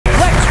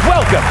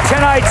welcome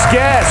tonight's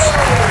guest.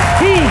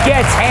 He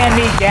gets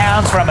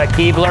hand-me-downs from a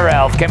Keebler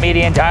elf,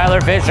 comedian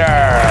Tyler Fischer.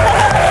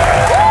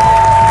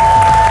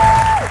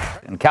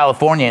 In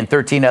California and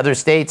 13 other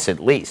states, at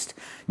least.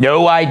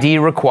 No ID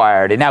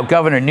required. And now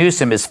Governor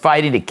Newsom is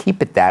fighting to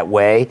keep it that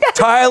way.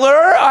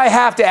 Tyler, I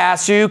have to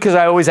ask you, because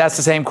I always ask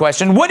the same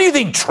question, what do you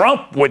think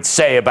Trump would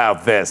say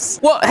about this?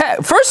 Well,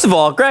 first of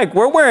all, Greg,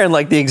 we're wearing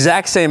like the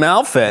exact same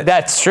outfit.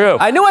 That's true.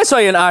 I knew I saw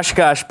you in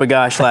Oshkosh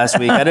Bagosh last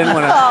week. I didn't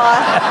want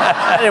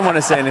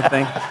to say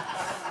anything.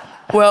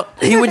 Well,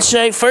 he would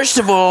say, first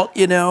of all,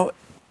 you know,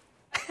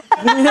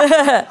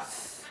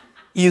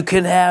 you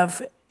can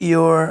have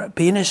your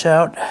penis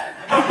out.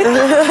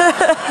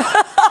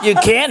 You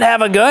can't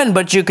have a gun,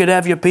 but you could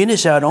have your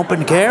penis out,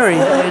 open carry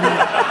in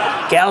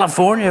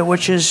California,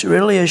 which is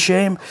really a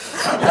shame.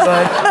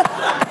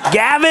 But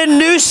Gavin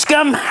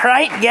Newsom,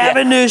 right?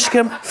 Gavin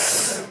Newsom.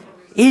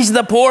 He's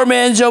the poor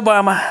man's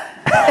Obama.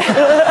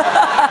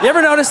 You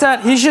ever notice that?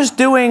 He's just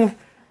doing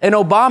an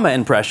Obama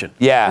impression.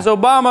 Yeah. Because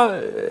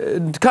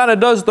Obama kind of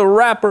does the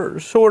rapper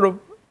sort of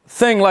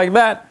thing like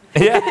that.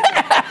 Yeah.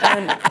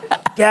 And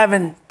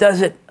Gavin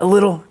does it a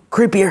little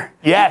creepier.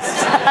 Yes.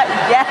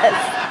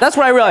 Yes. That's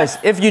what I realized.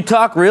 If you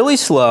talk really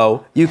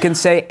slow, you can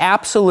say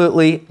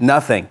absolutely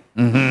nothing.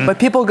 Mm-hmm. But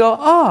people go,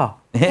 oh,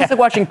 it's like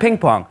watching ping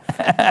pong.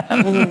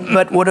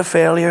 But what a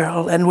failure.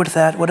 I'll end with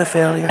that. What a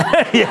failure.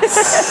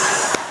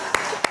 Yes.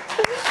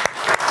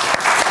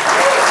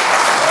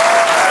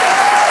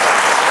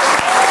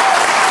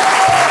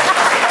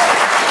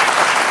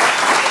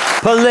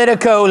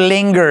 Politico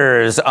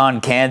lingers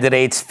on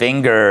candidates'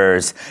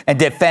 fingers and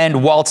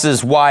defend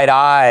Walz's wide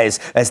eyes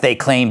as they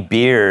claim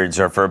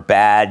beards are for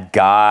bad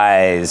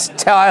guys.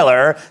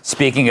 Tyler,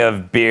 speaking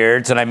of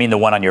beards, and I mean the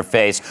one on your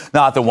face,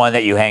 not the one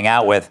that you hang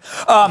out with.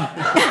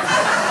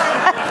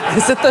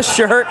 Is it the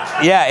shirt?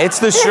 Yeah, it's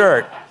the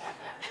shirt.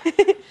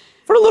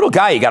 For a little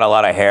guy, you got a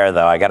lot of hair,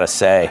 though, I gotta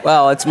say.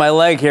 Well, it's my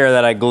leg here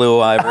that I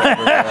glue over.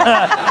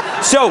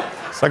 So,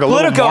 it's like a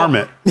little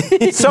marmot.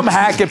 Some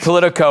hack at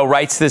Politico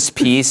writes this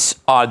piece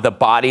on the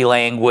body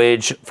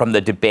language from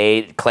the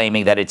debate,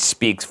 claiming that it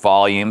speaks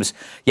volumes.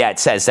 Yeah, it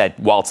says that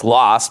Walz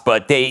lost,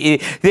 but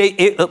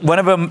one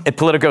of them at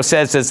Politico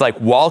says it's like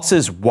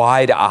Walz's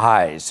wide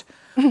eyes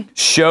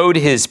showed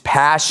his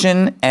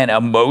passion and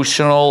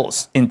emotional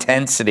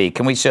intensity.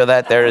 Can we show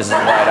that? There is his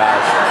wide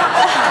eyes.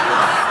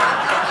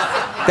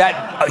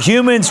 That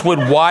humans would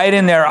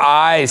widen their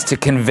eyes to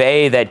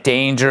convey that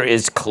danger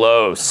is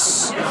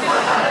close.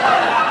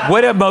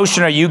 What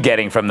emotion are you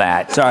getting from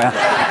that? Sorry.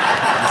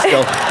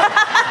 Still.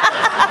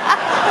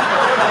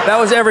 That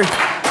was every...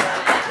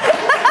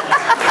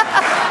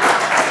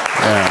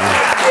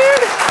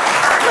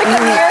 Like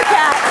a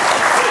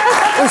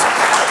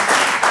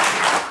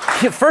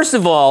meerkat. First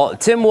of all,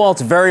 Tim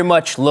Walz very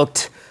much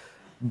looked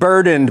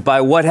burdened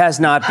by what has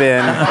not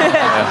been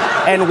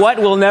and what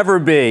will never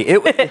be.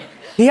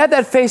 He had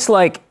that face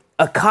like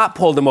a cop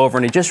pulled him over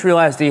and he just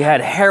realized he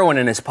had heroin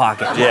in his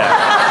pocket.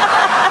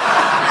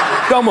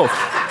 Yeah. Don't move.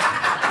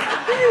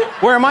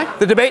 Where am I?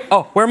 The debate?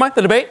 Oh, where am I?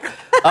 The debate?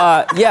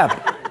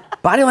 Yeah.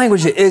 Body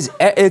language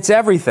it's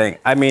everything.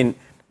 I mean,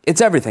 it's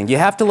everything. You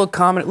have to look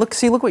calm. Look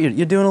what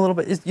you're doing a little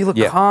bit. You look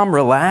calm,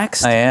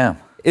 relaxed. I am.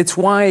 It's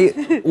why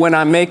when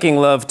I'm making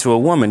love to a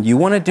woman, you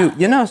want to do,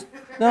 no,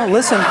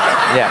 listen.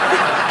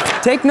 Yeah.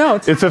 Take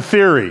notes. It's a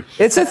theory.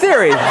 It's a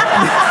theory.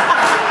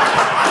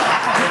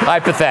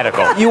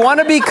 Hypothetical. You want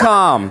to be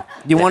calm.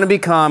 You want to be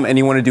calm, and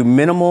you want to do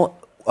minimal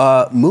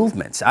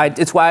movements.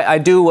 It's why I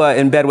do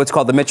in bed what's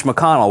called the Mitch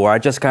McConnell, where I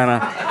just kind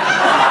of...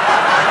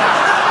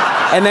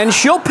 And then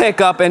she'll pick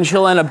up, and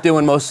she'll end up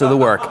doing most of the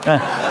work.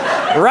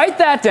 Write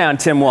that down,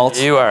 Tim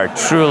Walz. You are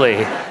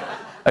truly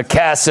a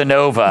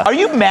Casanova. Are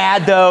you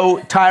mad, though,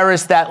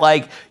 Tyrus, that,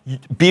 like,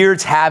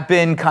 beards have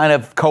been kind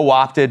of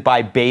co-opted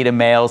by beta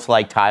males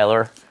like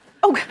Tyler?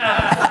 Oh.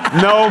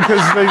 No,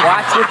 because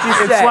Watch what you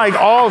say. it's like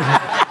all...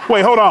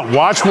 Wait, hold on.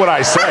 Watch what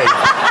I say.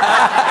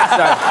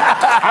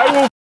 I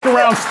will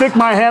around, stick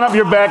my hand up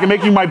your back, and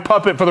make you my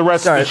puppet for the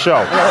rest of the show.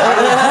 Drink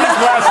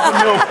glasses of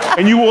milk,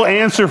 and you will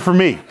answer for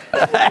me.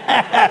 But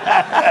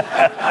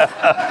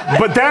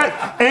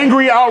that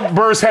angry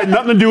outburst had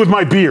nothing to do with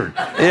my beard.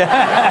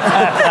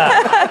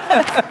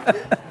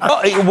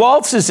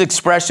 Walz's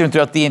expression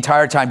throughout the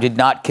entire time did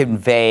not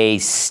convey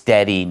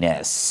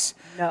steadiness.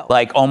 No.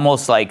 Like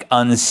almost like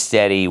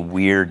unsteady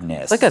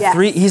weirdness. Like a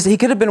three. He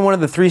could have been one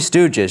of the Three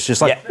Stooges,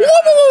 just like. Yeah.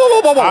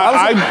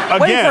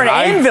 Waiting for an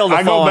anvil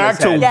to fall on his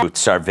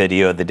head. Our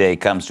video of the day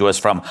comes to us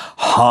from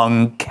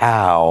Hung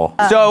Cao.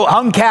 So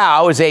Hung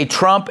Cao is a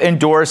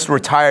Trump-endorsed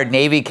retired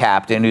Navy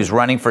captain who's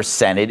running for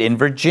Senate in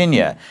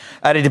Virginia.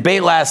 At a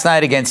debate last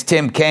night against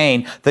Tim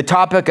Kaine, the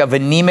topic of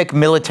anemic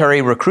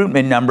military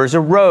recruitment numbers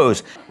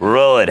arose.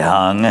 Roll it,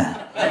 Hung.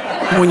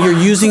 When you're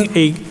using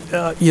a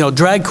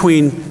drag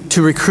queen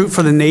to recruit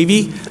for the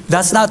Navy,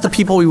 that's not the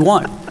people we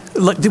want.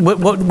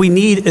 What we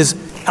need is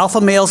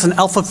alpha males and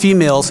alpha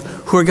females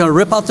who are going to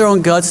rip out their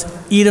own guts,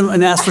 eat them,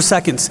 and ask for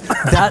seconds.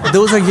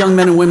 Those are young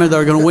men and women that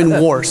are going to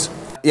win wars.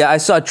 Yeah, I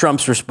saw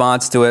Trump's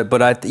response to it,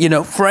 but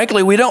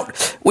frankly, we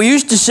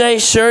used to say,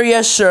 sir,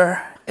 yes,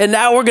 sir. And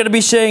now we're going to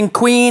be saying,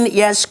 queen,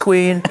 yes,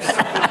 queen.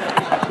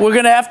 We're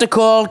going to have to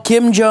call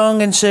Kim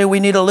Jong and say we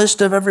need a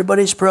list of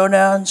everybody's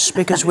pronouns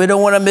because we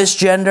don't want to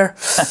misgender.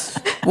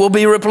 We'll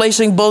be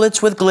replacing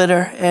bullets with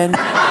glitter. And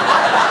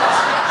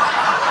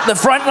the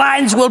front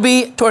lines will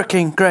be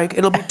twerking, Greg.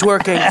 It'll be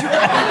twerking.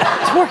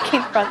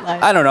 Twerking front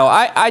lines. I don't know.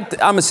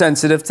 I'm a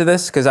sensitive to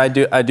this because I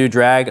do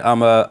drag.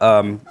 I'm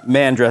a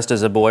man dressed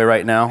as a boy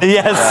right now.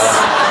 Yes.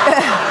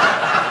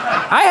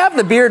 I have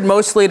the beard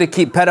mostly to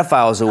keep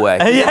pedophiles away.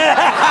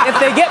 Yeah. If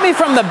they get me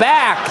from the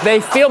back, they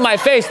feel my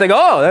face. They go,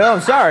 oh,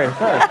 sorry.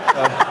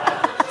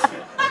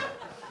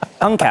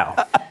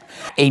 Uncow.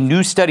 A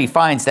new study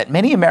finds that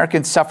many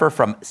Americans suffer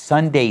from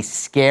Sunday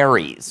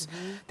scaries.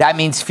 That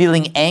means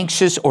feeling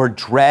anxious or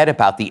dread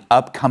about the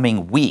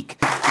upcoming week.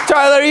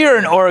 Tyler, you're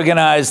an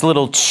organized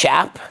little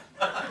chap.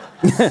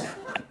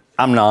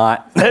 I'm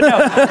not. No,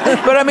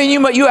 but I mean,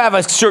 you have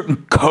a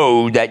certain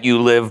code that you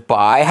live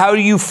by. How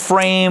do you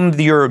frame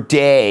your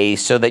day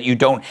so that you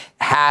don't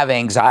have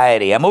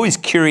anxiety? I'm always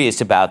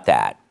curious about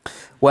that.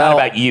 Well,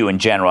 not about you in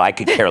general. I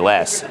could care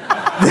less.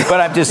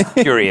 But I'm just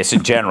curious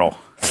in general.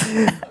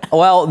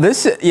 Well,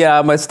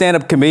 I'm a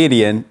stand-up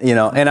comedian,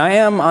 and I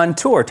am on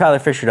tour,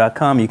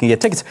 TylerFischer.com. You can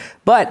get tickets.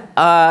 But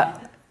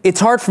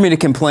it's hard for me to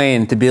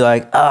complain, to be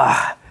like,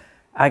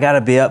 I got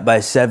to be up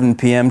by 7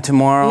 p.m.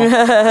 tomorrow.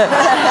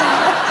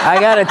 I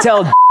got to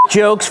tell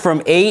jokes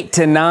from 8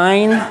 to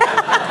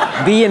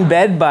 9, be in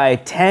bed by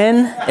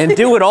 10, and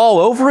do it all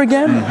over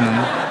again.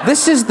 Mm-hmm.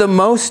 This is the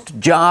most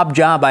job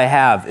I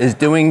have, is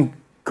doing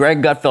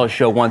Greg Gutfeld's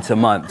show once a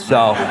month.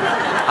 So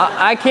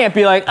I can't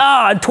be like,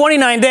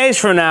 29 days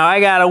from now, I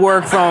got to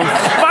work from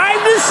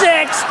 5 to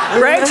 6.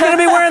 Greg's going to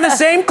be wearing the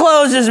same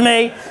clothes as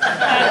me.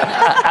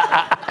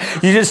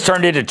 You just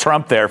turned into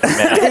Trump there for a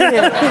minute.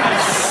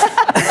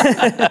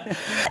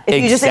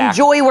 If you just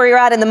enjoy where you're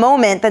at in the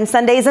moment, then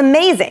Sunday's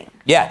amazing.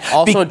 Yeah.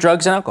 Also,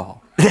 drugs and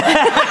alcohol.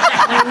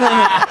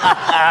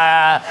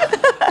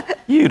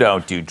 You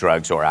don't do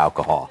drugs or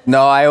alcohol.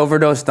 No, I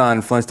overdosed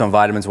on Flintstone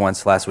vitamins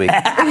once last week.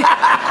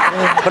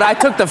 But I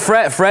took the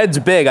Fred's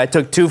big. I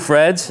took 2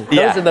 Freds.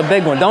 Those are the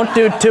big ones. Don't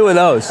do 2 of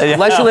those,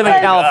 unless you live in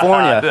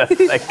California.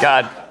 Thank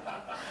God.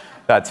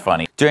 That's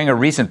funny. During a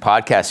recent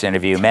podcast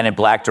interview, Men in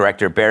Black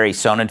director Barry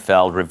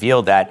Sonnenfeld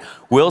revealed that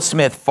Will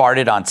Smith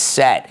farted on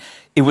set.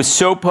 It was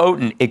so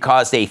potent, it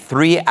caused a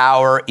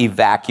 3-hour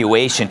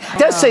evacuation. It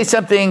does say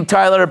something,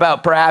 Tyler,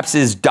 about perhaps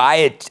his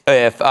diet,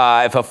 if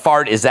a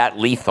fart is that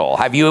lethal.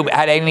 Have you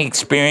had any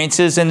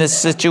experiences in this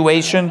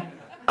situation?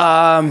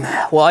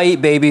 Well, I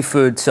eat baby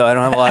food, so I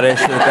don't have a lot of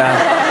issue with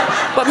that.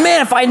 But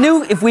man,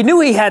 if we knew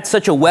he had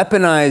such a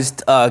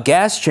weaponized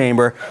gas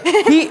chamber,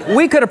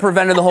 we could have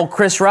prevented the whole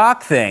Chris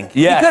Rock thing.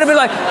 Yeah. He could have been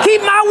like,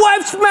 keep my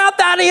wife's mouth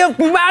out of your,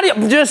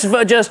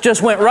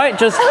 just went right,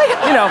 just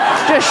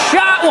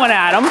shot one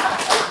at him,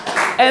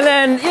 and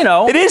then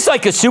It is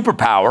like a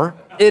superpower.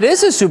 It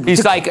is a super.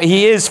 He's like,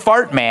 he is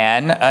fart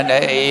man,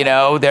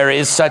 and there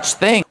is such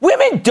thing.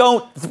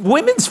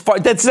 Women's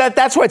fart.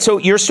 That's why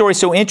your story's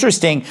so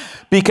interesting,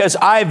 because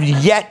I've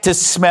yet to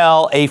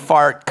smell a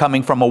fart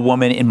coming from a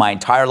woman in my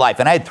entire life,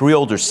 and I had 3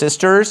 older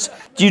sisters.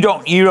 You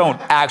don't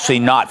actually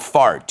not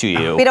fart, do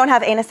you? We don't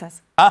have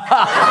anuses.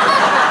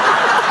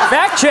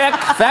 Fact check.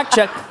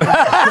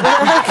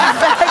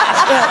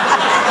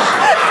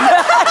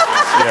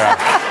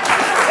 Yeah.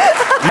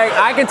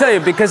 I can tell you,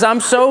 because I'm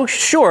so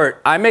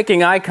short, I'm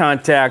making eye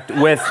contact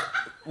with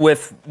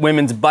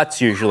women's butts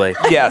usually.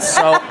 Yes.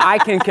 So I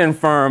can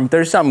confirm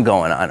there's something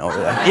going on over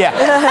there.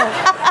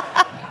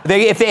 Yeah.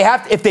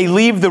 If they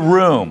leave the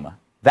room,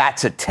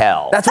 that's a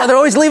tell. That's why they're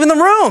always leaving the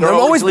room. They're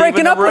always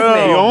breaking up with me.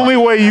 The only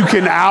way you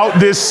can out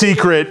this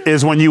secret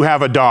is when you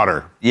have a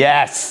daughter.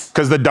 Yes.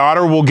 Because the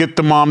daughter will get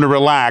the mom to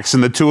relax,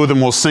 and the 2 of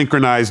them will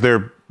synchronize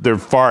their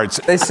farts.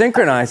 They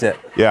synchronize it.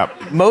 Yeah.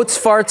 Moats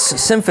Farts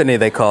Symphony,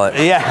 they call it.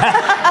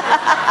 Yeah.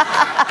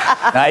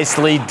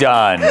 Nicely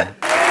done. Emily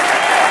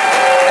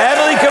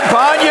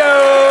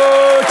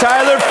Campagno,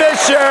 Tyler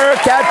Fischer,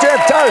 Captain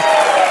Toast,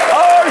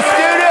 our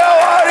studio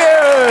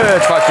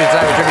audience. Fox News,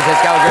 I'm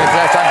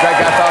Greg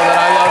Gutfeld.